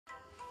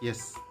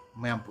Yes,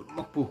 mayam put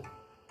makpu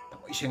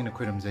tamai sengna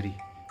khoiramjari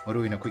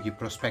maruina khoigi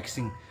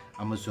prospecting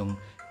amasung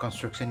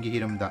construction gi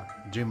hiramda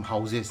dream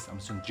houses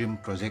amasung dream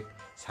project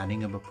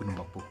saning aba punu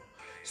makpu.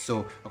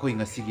 So akoi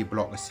ngasi gi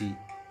blog asi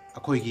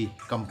akoi gi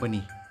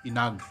company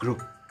INAK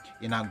group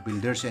INAK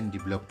builders and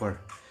developer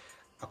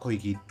akoi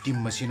gi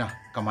team masina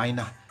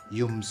kamaina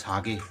Yuum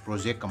sage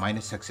project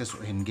kamaina success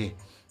ohenge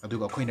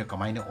aduga akoina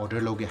kamaina order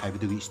loge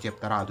haibidu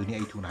step tara aduni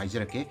ai thuna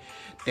haizarake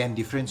 10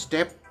 different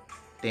step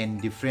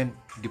 10 different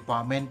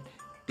department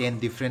 10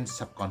 different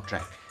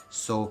subcontract.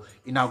 So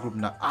in our group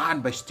na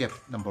by step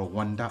number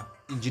 1 da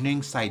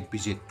engineering site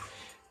visit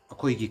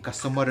akoi gi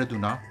customer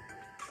aduna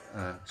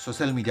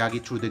social media gi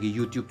through dagi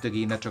YouTube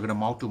dagi natragana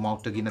mouth to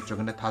mouth dagi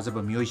natragana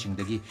thajaba miyoi sing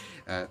dagi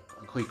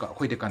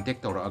akoi de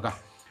contact tawra aga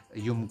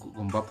Yuum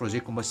gumba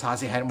project gumba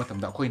saase hair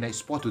matamda akoina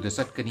spot to the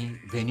satkani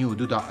venue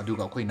duda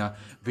aduga akoina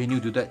venue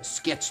duda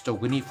sketch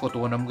tawgani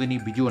photo namgani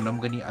video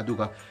namgani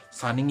aduga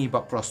saningi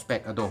ba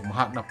prospect ado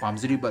mahakna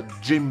pamjari ba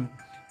dream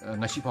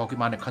ngasi phawki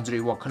mana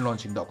khanjari wa khanlon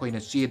sing da akoina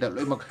che da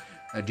loimak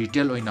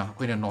detail oina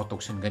akoina note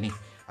toxin gani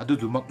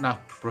adudumakna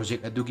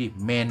project adugi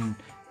main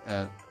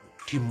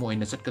team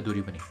oina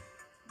satkaduri bani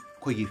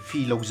koigi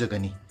fee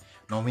lawjagani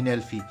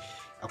nominal fee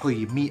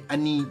akoi mi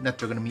ani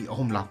natragana mi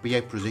ahum lakpa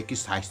yai project ki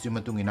size tu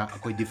matungina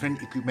akoi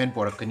different equipment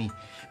porakani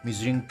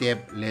measuring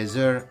tape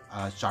laser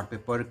chart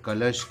paper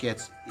color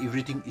sketch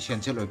everything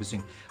essential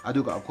oibasing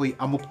aduga akoi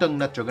amuktang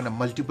natragana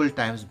multiple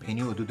times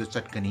venue adu da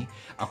chatkani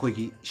akoi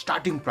gi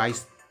starting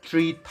price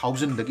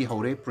 3000 dagi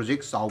hore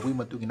project sawi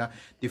matungina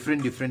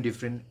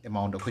different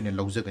amount akoi ne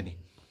lawjagani.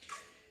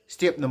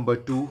 Step number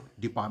 2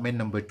 department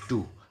number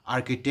 2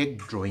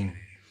 architect drawing.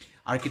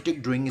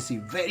 Architect drawing is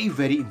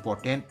very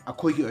important.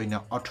 Akoi gi oina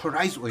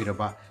authorized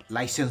oiraba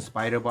license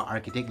pairaba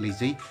architect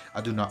lejai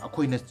aduna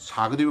akoi na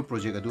sagadiba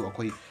project adu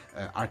akoi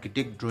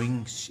architect drawing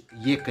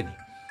yekani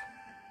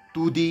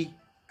 2D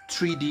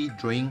 3D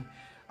drawing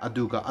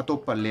aduga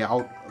atopa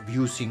layout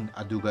viewing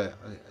aduga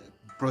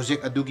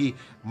project adugi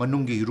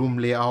manungi room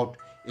layout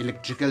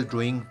electrical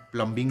drawing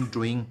plumbing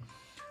drawing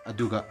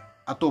aduga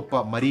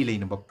atopa mari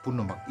leinaba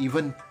punumak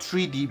even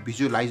 3D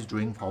visualized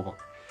drawing fawba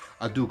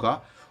aduga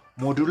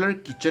modular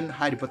kitchen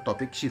hariba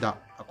topic sida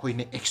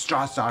akoine extra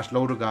charge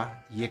lawraga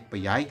yekpa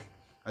yai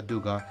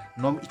aduga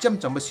nom icham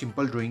chamba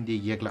simple drawing de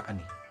yekla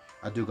ani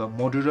aduga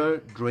modular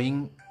drawing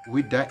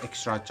with the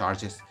extra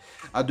charges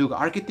aduga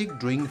architect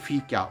drawing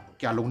fee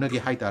kya longna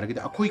ge hai tarage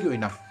akoi gi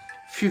oina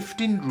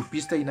 15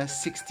 rupees ta ina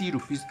 60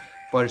 rupees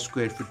per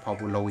square feet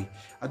phabu lawi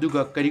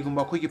aduga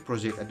karigumba akoi gi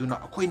project aduna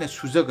akoina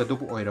sujaga do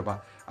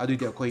oiraba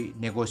adudi akoi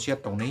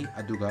negotiate tongnai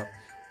aduga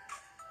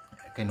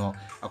keno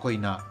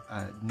akoina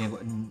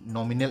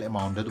nominal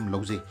amount da dum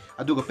lawjai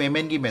aduga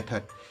payment gi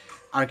method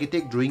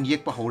architect drawing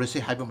yekpa horase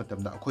haiba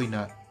matamda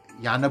akoina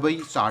yanabai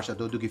charge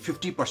adugi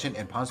 50%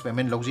 advance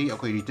payment lawjai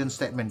akoi return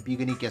statement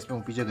pigani cash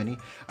payment pijagani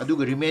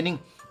aduga remaining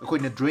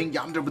akoina drawing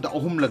yamdrabda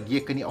ahum lag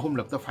yekani ahum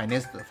lag ta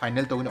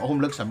final tawni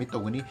ahum lag submit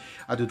tawni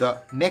aduda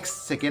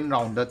next second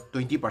round da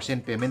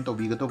 20% payment to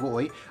biga to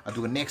oi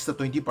aduga next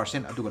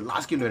 20% aduga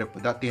last ki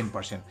loirakda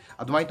 10%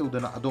 adumai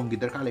tawdana adom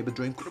gi darka leba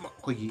drawing kuduma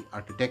koi gi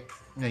architect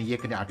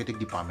yekani architect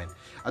department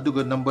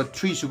aduga number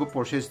 3 super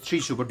process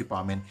 3 super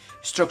department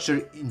structure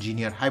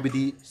engineer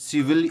haibadi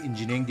civil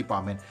engineering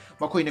department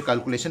makoina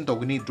calculation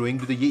tawgani drawing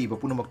du ye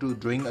iba punamak tu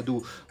drawing adu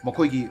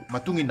makoi gi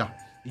matungina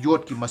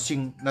yot ki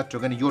masing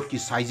natragani yot ki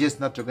sizes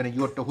natragani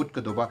yot to hut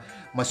kadoba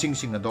masing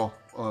sing ado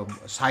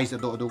size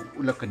ado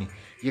ulakani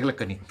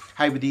yeglakani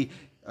haibadi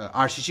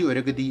RCC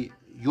oiragadi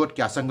yot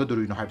kya sanga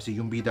durino haibse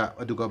yumbi da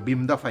aduga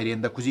bim da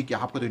fairen da khuji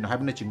kya hapka durino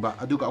haibna chingba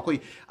aduga akoi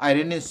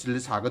iron and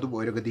steel saga du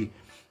oiragadi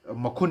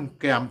makhun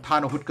kyam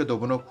thana hut ka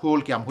dobono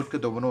hole kyam hut ka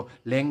dobono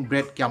length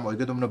breadth kyam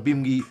oiga dobono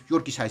bim gi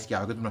yot ki size kya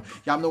oiga dobono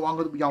yamna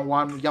wanga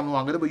yam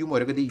wanga da yum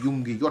oiragadi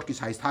yum gi yot ki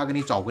size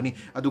thagani chawgani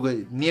aduga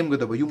name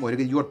ga da yum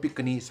oiragadi yot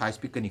pickani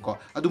size pickani ko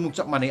adu muk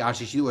chap mane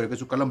RCC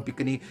oiraga su kalam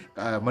pickani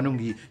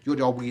manungi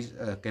yot yawgi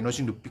keno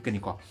sing du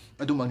pickani ko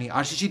adu mangni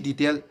RCC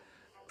detail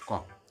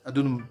ko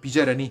adun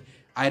pijarani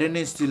iron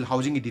and steel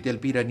housing detail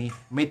pirani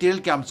material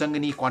kyam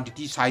changani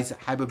quantity size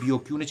haiba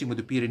BOQ na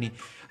chingbu pirani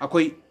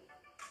akoi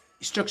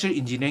structure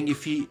engineering gi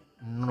fee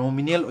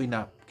nominal oina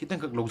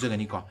kitang kak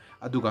lojagani ko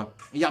aduga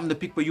yamna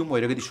pick pa yum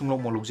oiragadi sunglo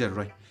mo logjar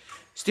roi.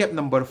 Step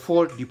number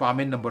 4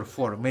 department number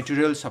 4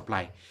 material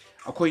supply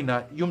akoina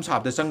yum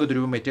sab da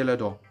changaduriba material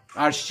ado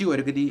RCC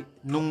oiragadi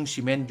nung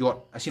cement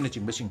yot asina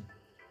chingbasing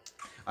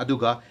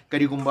aduga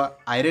karigumba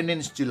iron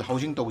and steel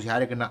housing tawsi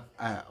haragana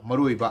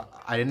maruiba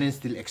iron and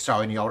steel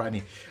extra oina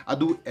yaurani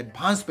adu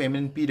advance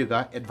payment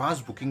piraga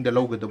advance booking da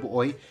logadabu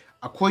oi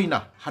akoina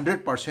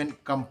 100%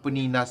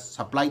 company na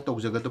supply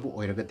tawjagadabu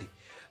oiragati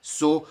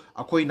so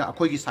akoina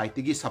akoigi site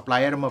gi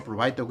supplier ma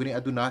provide tawgani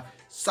aduna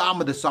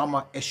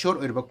sama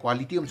assure oirba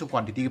quality amso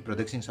quantity gi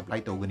production supply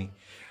tawgani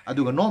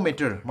aduga no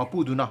matter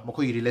mapuduna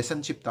makoi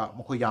relationship ta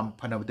makoi yam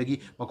phanabdagi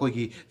makoi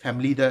gi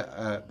family da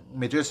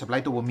material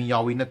supply to mi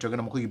yawi na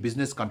tragana makoi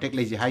business contact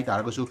leji hai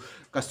taragosu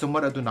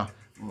customer aduna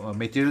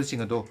material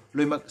sing ado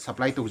loimak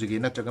supply tawjagi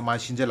na traga ma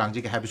sinja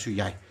langji gi habisu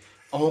yai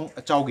ahong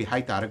chawgi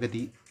hai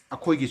taragadi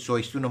akhoi gi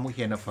choice tu na mu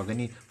hena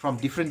fagani from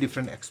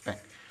different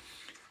aspect.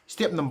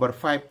 Step number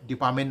 5,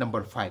 department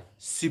number 5,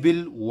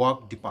 civil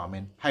work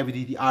department.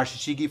 Haibidi the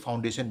RCC ki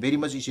foundation very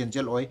much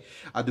essential oi.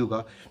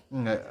 Aduga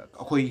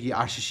akhoi gi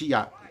RCC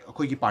ya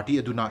akhoi gi party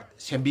aduna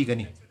sembi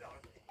gani.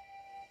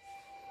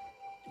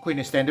 Akhoi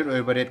ne standard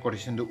over rate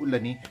quotation do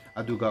ulani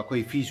aduga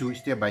akhoi fee su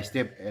step by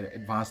step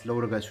advance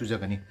lower suja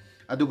gani.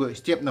 Aduga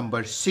step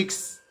number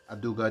 6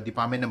 aduga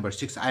department number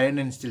 6 iron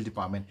and steel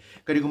department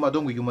karigum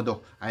adom gi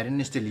yumado iron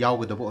and steel yaw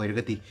gada bo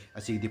oirgati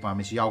asi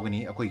department si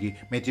yawgani akoi gi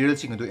material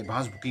sing adu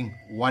advance booking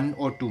 1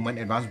 or 2 month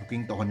advance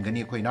booking to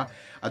hongani akoina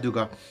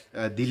aduga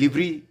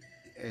delivery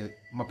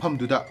mafam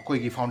duda akoi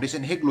gi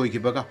foundation hek loi gi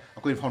baga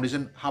akoi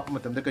foundation hap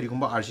matam da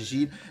karigum RCC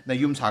na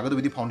yum saga do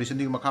di foundation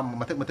di makha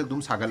matak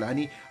dum sagal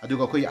ani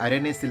aduga akoi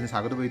iron and steel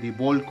saga do di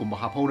ball kum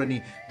ha phorani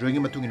drawing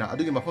matungina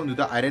adugi mafam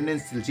duda iron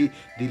and steel si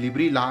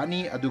delivery la ani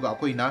aduga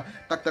akoi na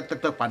tak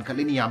pan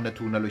khalini yamna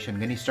thuna lotion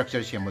gani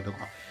structure sem do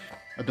ka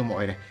adum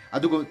oire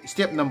adugo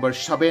step number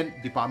 7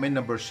 department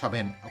number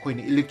 7 akoi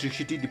ni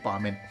electricity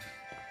department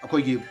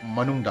akoi gi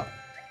manungda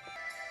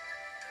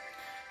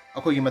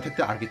akoi gi mathak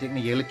ta architect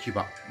ne yel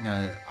khiba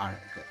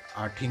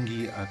arting gi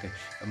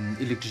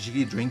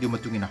electricity drawing du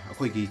matungina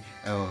akoi gi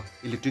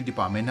electric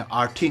department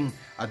arting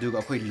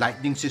aduga akoi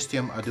lightning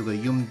system aduga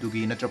Yuum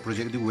dugi natra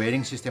project du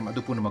wiring system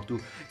adu punamak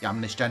tu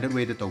yamna standard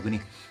way da tawgani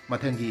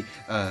mathangi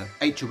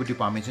 8 chuba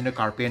department in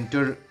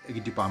carpenter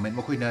gi department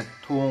makoi na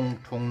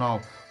thong now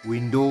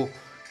window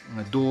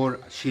door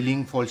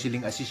ceiling fall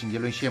ceiling asi sing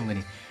yellow shem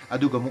gani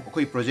aduga mu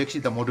akoi project si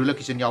the modular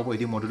kitchen yaw boy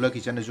di modular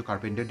kitchen as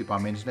carpenter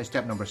department na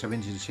step number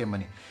 7 is same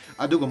mani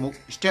aduga mu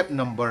step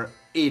number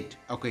 8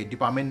 okay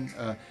department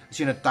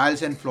sina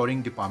tiles and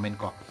flooring department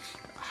ko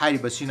hai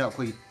basina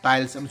akoi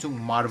tiles amsung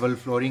marble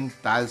flooring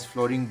tiles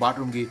flooring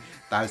bathroom gi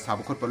tiles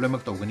hab khot problem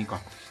ak tawgani ko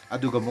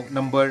aduga mu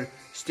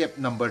step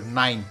number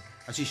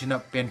 9 asi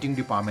sina painting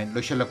department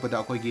loishalak pada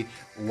akoi gi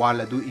wall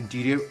adu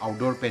interior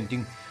outdoor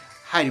painting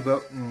high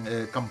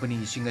company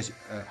sing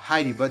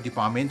high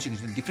department sing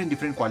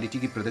different quality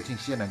ki products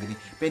sing nagani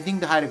painting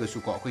the high su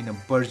ko koina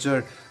Berger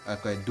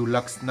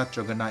Dulux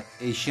natragana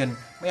Asian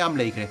mayam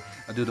leikre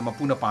adu da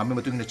mapuna pame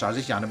matungina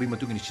charges yana bi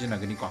matungina sing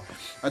nagani ko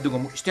adu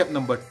step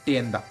number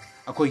 10 da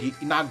akoi gi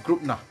INAK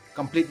group na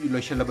complete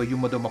loishalaba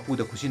yumodo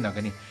mapuda khusin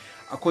nagani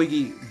akoi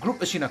gi group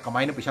asina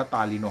kamaina paisa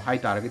talino hai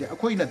taragadi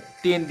akoi na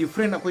 10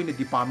 different akoi na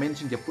departments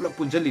sing je pula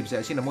punjalib se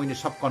asina moina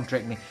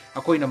subcontract ni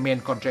akoi na main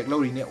contract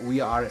lori ne we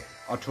are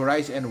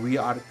authorized and we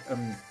are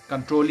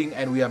controlling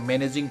and we are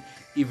managing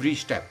every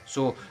step.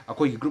 So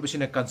akoi group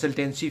asina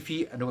consultancy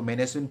fee and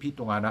management fee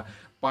tongana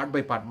part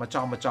by part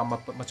macha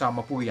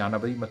mapu yana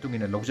bai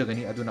matungina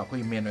lojagani aduna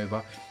akoi main oiba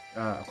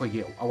akoi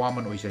gi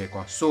awaman oisere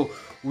ko. So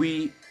we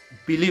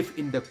believe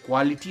in the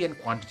quality and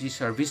quantity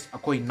service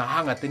akoi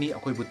nahanga tani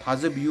akoi bu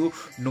thajabiu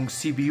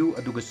nungsibiu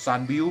aduga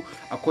sanbiu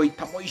akoi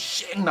thamoi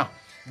sengna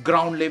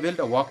ground level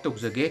da work tok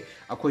jage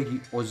akoi gi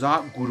oza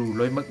guru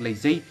loimak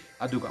leijai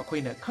aduga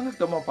akoi na khangak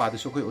tama pa da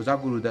so koi oza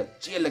guru da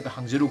chelaga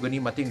hangjaru gani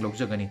mating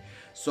logjagani.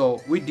 So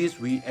with this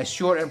we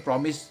assure and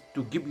promise to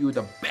give you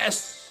the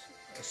best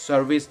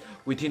service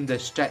within the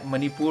state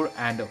Manipur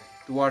and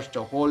towards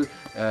the whole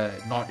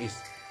northeast.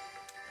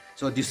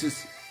 So this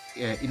is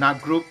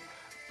INAK group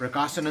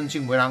Prakashanan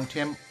Singh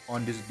Werangthem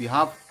on this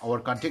behalf. Our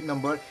contact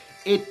number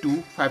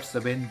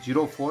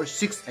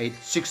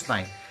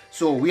 8257046869.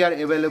 So we are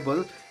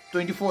available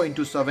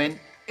 24/7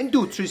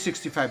 into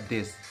 365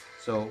 days.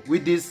 So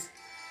with this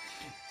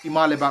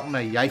Imalebak na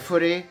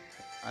yaifare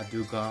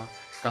aduga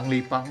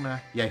Kanglipak na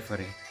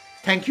yaifare.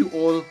 Thank you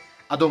all.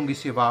 Adom gi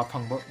seva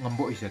phangba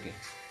ngambo isage.